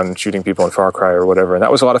 running around and shooting people in Far Cry or whatever. And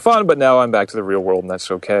that was a lot of fun, but now I'm back to the real world and that's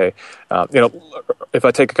okay. If I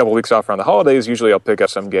take a couple of weeks off around the holidays, usually I'll pick up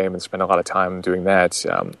some game and spend a lot of time doing that.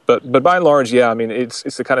 But by and large, yeah, I mean, it's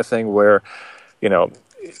the kind of thing where,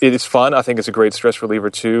 it is fun. I think it's a great stress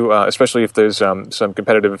reliever too, especially if there's some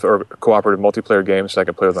competitive or cooperative multiplayer games that I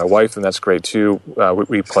can play with my wife, then that's great too.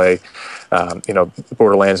 We play,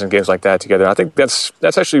 Borderlands and games like that together. I think that's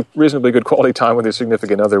actually reasonably good quality time with your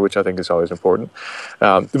significant other, which I think is always important.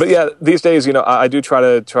 But yeah, these days, I do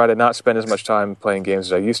try to not spend as much time playing games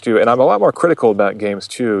as I used to, and I'm a lot more critical about games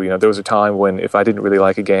too. There was a time when if I didn't really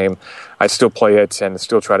like a game, I'd still play it and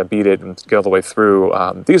still try to beat it and get all the way through.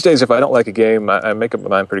 These days, if I don't like a game, I make up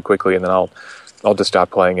my mind pretty quickly, and then I'll just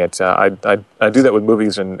stop playing it. I do that with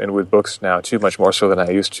movies and with books now too, much more so than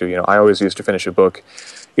I used to. I always used to finish a book,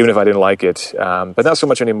 even if I didn't like it. But not so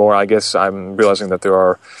much anymore. I guess I'm realizing that there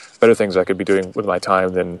are better things I could be doing with my time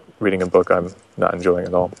than reading a book I'm not enjoying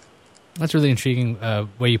at all. That's really intriguing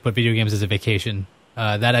way you put video games as a vacation.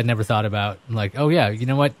 That I'd never thought about. I'm like, oh yeah, you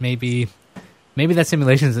know what? Maybe that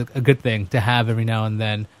simulation is a good thing to have every now and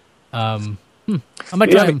then. I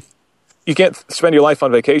might try. Yeah, you can't spend your life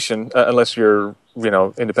on vacation unless you're,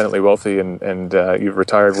 independently wealthy and you've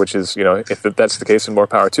retired, which is, if that's the case, then more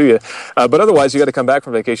power to you. But otherwise, you got to come back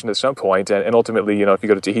from vacation at some point. And ultimately, if you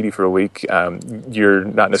go to Tahiti for a week, you're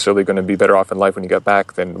not necessarily going to be better off in life when you get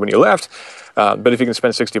back than when you left. But if you can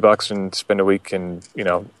spend $60 and spend a week and,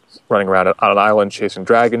 running around on an island chasing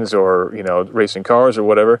dragons or, racing cars or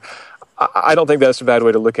whatever, I don't think that's a bad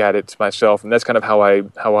way to look at it myself, and that's kind of how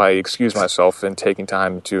I excuse myself in taking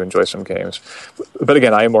time to enjoy some games. But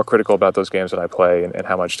again, I am more critical about those games that I play and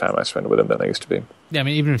how much time I spend with them than I used to be. Yeah, I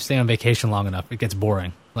mean, even if you stay on vacation long enough, it gets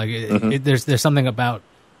boring. Like, there's something about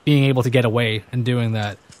being able to get away and doing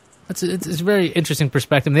that. It's a very interesting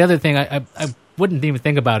perspective. And the other thing I wouldn't even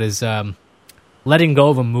think about is letting go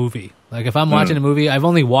of a movie. Like, if I'm watching a movie, I've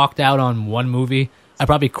only walked out on one movie. I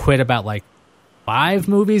probably quit about, 5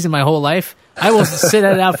 movies in my whole life. I will sit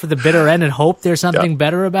it out for the bitter end and hope there's something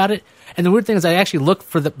better about it. And the weird thing is I actually look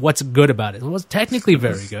for what's good about it. It was technically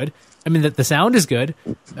very good. I mean, the sound is good.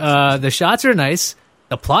 The shots are nice.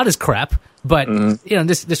 The plot is crap. But,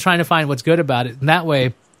 just trying to find what's good about it. And that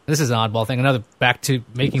way, this is an oddball thing. Another back to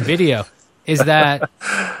making video is that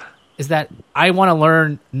I want to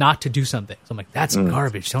learn not to do something. So I'm like, that's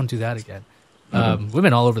garbage. Don't do that again. We've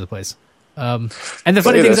been all over the place. And the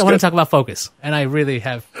funny thing is I want to talk about focus, and I really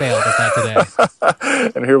have failed at that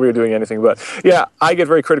today. And here we are doing anything but. Yeah, I get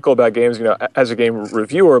very critical about games. As a game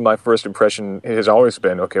reviewer, my first impression has always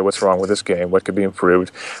been, okay, what's wrong with this game? What could be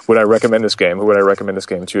improved? Would I recommend this game? Who would I recommend this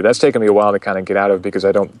game to? That's taken me a while to kind of get out of because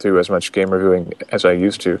I don't do as much game reviewing as I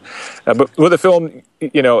used to. But with a film,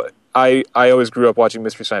 I always grew up watching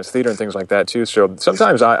Mystery Science Theater and things like that too. So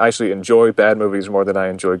sometimes I actually enjoy bad movies more than I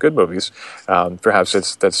enjoy good movies.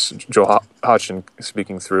 Perhaps that's Joel Hodgson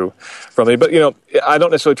speaking through from me. But I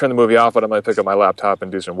don't necessarily turn the movie off, but I might pick up my laptop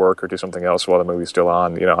and do some work or do something else while the movie's still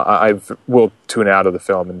on. I will tune out of the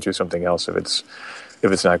film and do something else if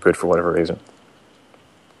it's not good for whatever reason.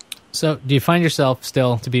 So, do you find yourself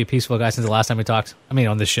still to be a peaceful guy since the last time we talked? I mean,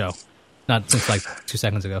 on this show, not since 2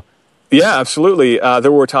 seconds ago. Yeah, absolutely.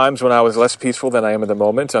 There were times when I was less peaceful than I am at the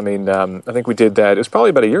moment. I mean, I think we did that. It was probably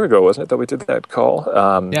about a year ago, wasn't it, that we did that call?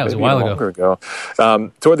 Yeah, it was a while ago.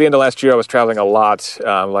 Toward the end of last year, I was traveling a lot,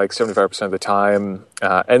 75% of the time.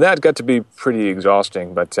 And that got to be pretty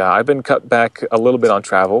exhausting. But I've been cut back a little bit on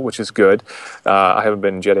travel, which is good. I haven't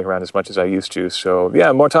been jetting around as much as I used to. So,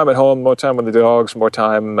 yeah, more time at home, more time with the dogs, more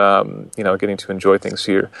time, getting to enjoy things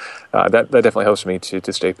here. That definitely helps me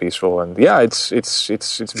to stay peaceful. And, yeah, it's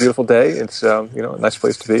a beautiful day. It's a nice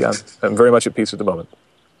place to be. I'm very much at peace at the moment.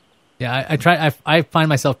 Yeah, I find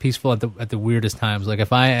myself peaceful at the weirdest times. Like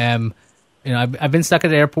if I am, I've been stuck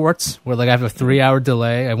at airports where I have a 3-hour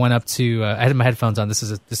delay. I went up to I had my headphones on. This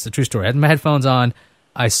is a true story. I had my headphones on.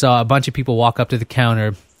 I saw a bunch of people walk up to the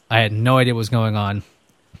counter. I had no idea what was going on,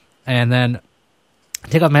 and then I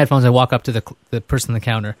take off my headphones. I walk up to the person on the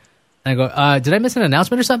counter, and I go, "Did I miss an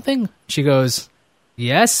announcement or something?" She goes,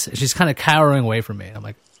 "Yes." She's kind of cowering away from me, and I'm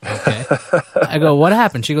like, okay. I go, what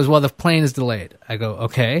happened? She goes, well, the plane is delayed. I go,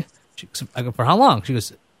 okay. I go, for how long? She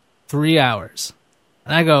goes, 3 hours.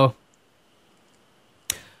 And I go,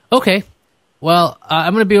 okay. Well,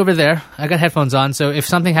 I'm going to be over there. I got headphones on, so if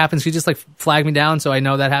something happens, you just flag me down so I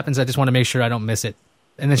know that happens. I just want to make sure I don't miss it.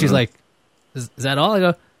 And then she's like, is that all? I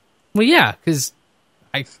go, well, yeah, because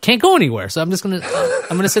I can't go anywhere, so I'm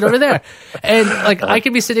gonna sit over there, and like I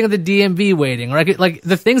could be sitting at the DMV waiting, or I could like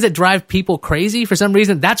the things that drive people crazy for some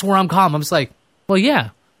reason. That's where I'm calm. I'm just like, well, yeah,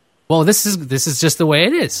 well, this is just the way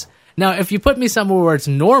it is. Now, if you put me somewhere where it's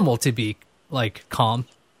normal to be like calm,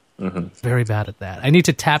 very bad at that. I need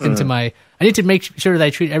to tap into I need to make sure that I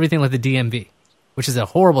treat everything like the DMV, which is a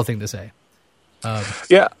horrible thing to say.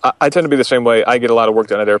 Yeah, I tend to be the same way. I get a lot of work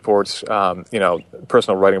done at airports,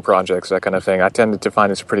 personal writing projects, that kind of thing. I tend to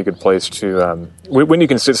find it's a pretty good place to, when you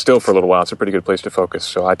can sit still for a little while, it's a pretty good place to focus.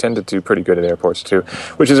 So I tend to do pretty good at airports too,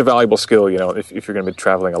 which is a valuable skill. If you're going to be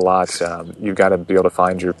traveling a lot, you've got to be able to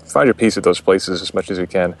find your peace at those places as much as you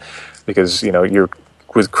can, because, you're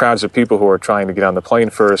with crowds of people who are trying to get on the plane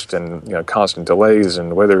first, and, constant delays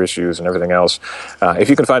and weather issues and everything else. If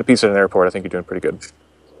you can find peace at an airport, I think you're doing pretty good.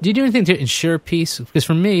 Do you do anything to ensure peace? Because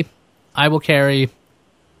for me, I will carry,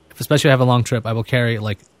 especially if I have a long trip, I will carry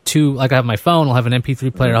like I have my phone, I'll have an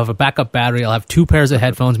MP3 player, I'll have a backup battery, I'll have 2 pairs of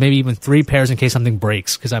headphones, maybe even 3 pairs in case something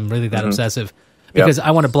breaks, because I'm really that obsessive. Because I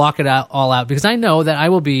want to block it all out, because I know that I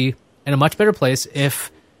will be in a much better place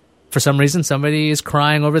if, for some reason, somebody is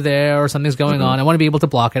crying over there or something's going on. I want to be able to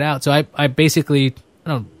block it out. So I basically, I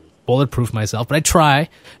don't bulletproof myself, but I try.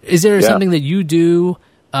 Is there something that you do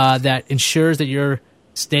that ensures that you're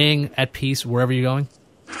staying at peace wherever you're going?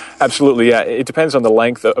 Absolutely, yeah. It depends on the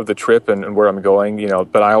length of the trip and where I'm going,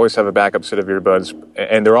 but I always have a backup set of earbuds,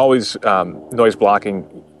 and they're always noise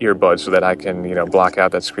blocking earbuds so that I can, block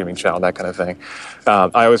out that screaming child, that kind of thing.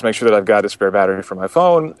 I always make sure that I've got a spare battery for my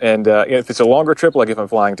phone, and if it's a longer trip, like if I'm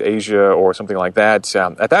flying to Asia or something like that,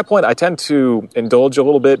 at that point I tend to indulge a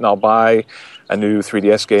little bit, and I'll buy a new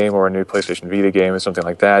 3DS game or a new PlayStation Vita game or something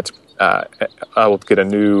like that. I will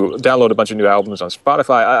download a bunch of new albums on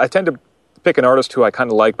Spotify. I tend to pick an artist who I kind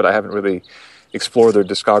of like, but I haven't really explored their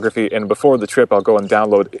discography. And before the trip, I'll go and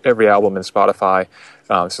download every album in Spotify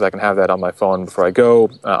so that I can have that on my phone before I go.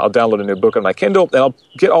 I'll download a new book on my Kindle, and I'll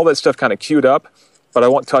get all that stuff kind of queued up, but I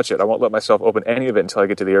won't touch it. I won't let myself open any of it until I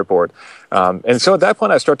get to the airport. And so at that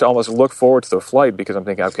point, I start to almost look forward to the flight, because I'm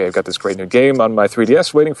thinking, okay, I've got this great new game on my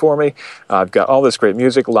 3DS waiting for me. I've got all this great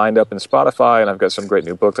music lined up in Spotify, and I've got some great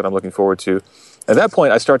new book that I'm looking forward to. At that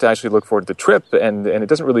point, I start to actually look forward to the trip, and it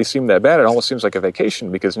doesn't really seem that bad. It almost seems like a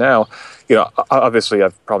vacation, because now, obviously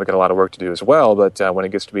I've probably got a lot of work to do as well, but when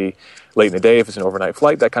it gets to be late in the day, if it's an overnight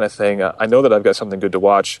flight, that kind of thing, I know that I've got something good to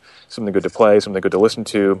watch, something good to play, something good to listen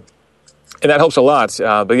to. And that helps a lot.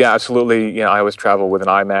 But yeah, absolutely. I always travel with an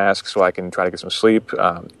eye mask so I can try to get some sleep.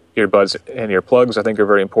 Earbuds and earplugs, I think, are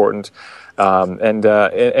very important. And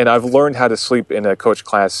I've learned how to sleep in a coach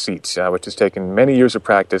class seat, which has taken many years of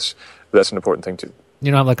practice. But that's an important thing too.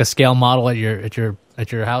 You don't have like a scale model at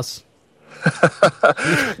your house?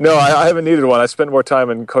 No, I haven't needed one. I spend more time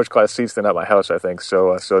in coach class seats than at my house, I think.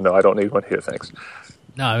 So no, I don't need one here. Thanks.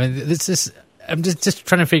 No, I mean, I'm just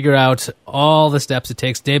trying to figure out all the steps it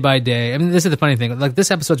takes day by day. I mean, this is the funny thing. Like,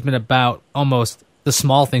 this episode's been about almost the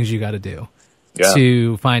small things you got to do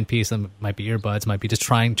to find peace. It might be earbuds, might be just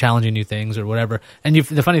challenging new things or whatever. And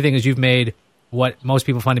the funny thing is, you've made what most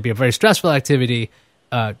people find to be a very stressful activity,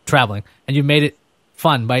 traveling, and you made it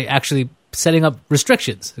fun by actually setting up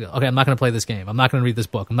restrictions. Okay, I'm not going to play this game. I'm not going to read this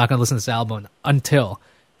book. I'm not going to listen to this album until.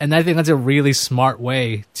 And I think that's a really smart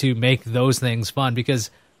way to make those things fun,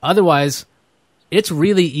 because otherwise, it's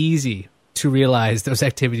really easy to realize those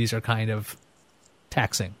activities are kind of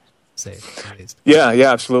taxing, say, at least. Yeah,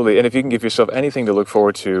 absolutely. And if you can give yourself anything to look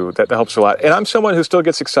forward to, that helps a lot. And I'm someone who still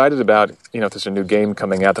gets excited about, if there's a new game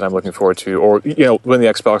coming out that I'm looking forward to, or, when the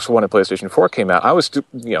Xbox One and PlayStation 4 came out, I was,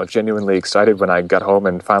 genuinely excited when I got home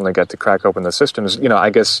and finally got to crack open the systems. I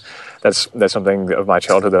guess that's something of my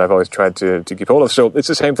childhood that I've always tried to keep hold of. So it's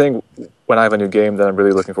the same thing when I have a new game that I'm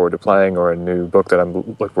really looking forward to playing, or a new book that I'm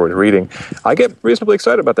looking forward to reading. I get reasonably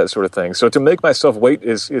excited about that sort of thing. So to make myself wait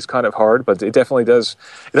is kind of hard, but it definitely does.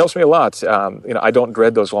 It helps me a lot. I don't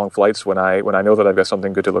dread those long flights when I know that I've got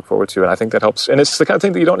something good to look forward to, and I think that helps. And it's the kind of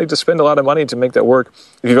thing that you don't need to spend a lot of money to make that work.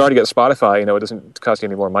 If you've already got Spotify, it doesn't cost you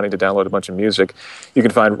any more money to download a bunch of music. You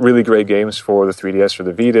can find really great games for the 3DS or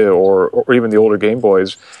the Vita, or even the older Game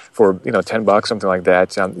Boys for $10, something like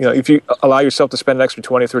that. If you allow yourself to spend an extra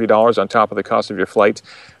 $20, $30 on top of the cost of your flight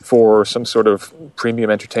for some sort of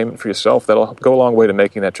premium entertainment for yourself, that'll go a long way to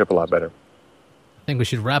making that trip a lot better. I think we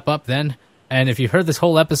should wrap up then. And if you've heard this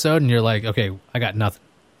whole episode and you're like, okay, I got nothing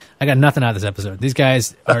out of this episode. These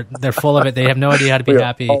guys they're full of it. They have no idea how to be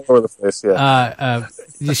happy. All over the place, yeah.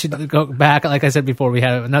 You should go back. Like I said before, we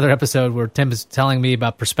had another episode where Tim is telling me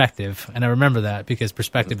about perspective, and I remember that because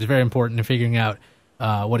perspective is very important in figuring out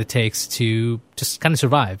what it takes to just kind of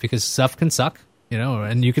survive, because stuff can suck,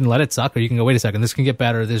 and you can let it suck, or you can go, wait a second, this can get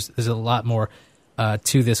better. There's a lot more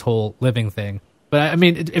to this whole living thing. But I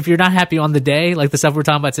mean, if you're not happy on the day, like the stuff we're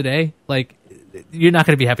talking about today, like you're not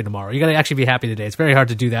going to be happy tomorrow. You got to actually be happy today. It's very hard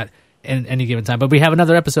to do that in any given time. But we have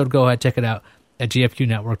another episode. Go ahead, check it out at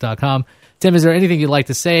gfqnetwork.com. Tim, is there anything you'd like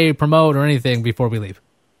to say, promote, or anything before we leave?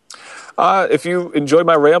 If you enjoyed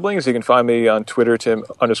my ramblings, you can find me on Twitter,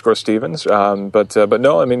 Tim_Stevens. But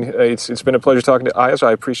no, I mean, it's been a pleasure talking to Ayaz.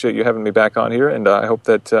 I appreciate you having me back on here, and I hope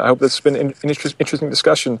this has been an interesting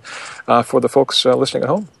discussion for the folks listening at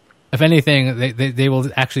home. If anything, they will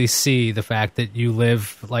actually see the fact that you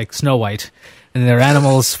live like Snow White, and there are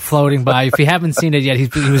animals floating by. If you haven't seen it yet, he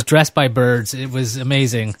was dressed by birds. It was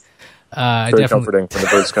amazing. Very comforting when the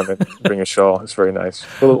birds come in, bring a shawl. It's very nice.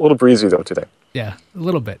 A little breezy though today. Yeah, a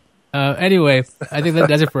little bit. Anyway, I think that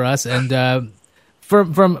does it for us. And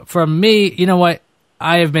from me, you know what?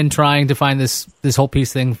 I have been trying to find this whole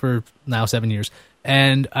peace thing for now 7 years,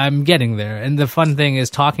 and I'm getting there. And the fun thing is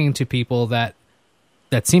talking to people that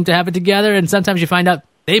seem to have it together, and sometimes you find out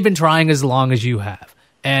they've been trying as long as you have.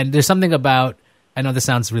 And there's something about, I know this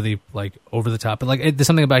sounds really like over the top, but like there's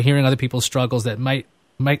something about hearing other people's struggles that might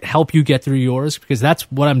help you get through yours, because that's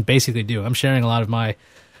what I'm basically doing. I'm sharing a lot of my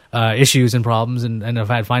issues and problems, and I've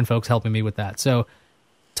had fine folks helping me with that. So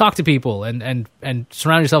talk to people and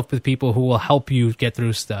surround yourself with people who will help you get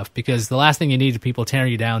through stuff, because the last thing you need is people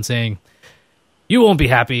tearing you down saying, you won't be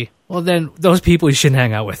happy. Well, then those people you shouldn't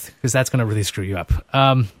hang out with, because that's going to really screw you up.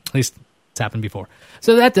 At least it's happened before.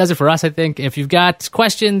 So that does it for us, I think. If you've got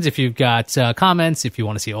questions, if you've got comments, if you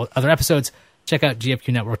want to see other episodes, check out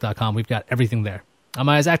gfqnetwork.com. We've got everything there. I'm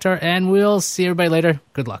Ayaz Akhtar, and we'll see everybody later.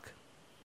 Good luck.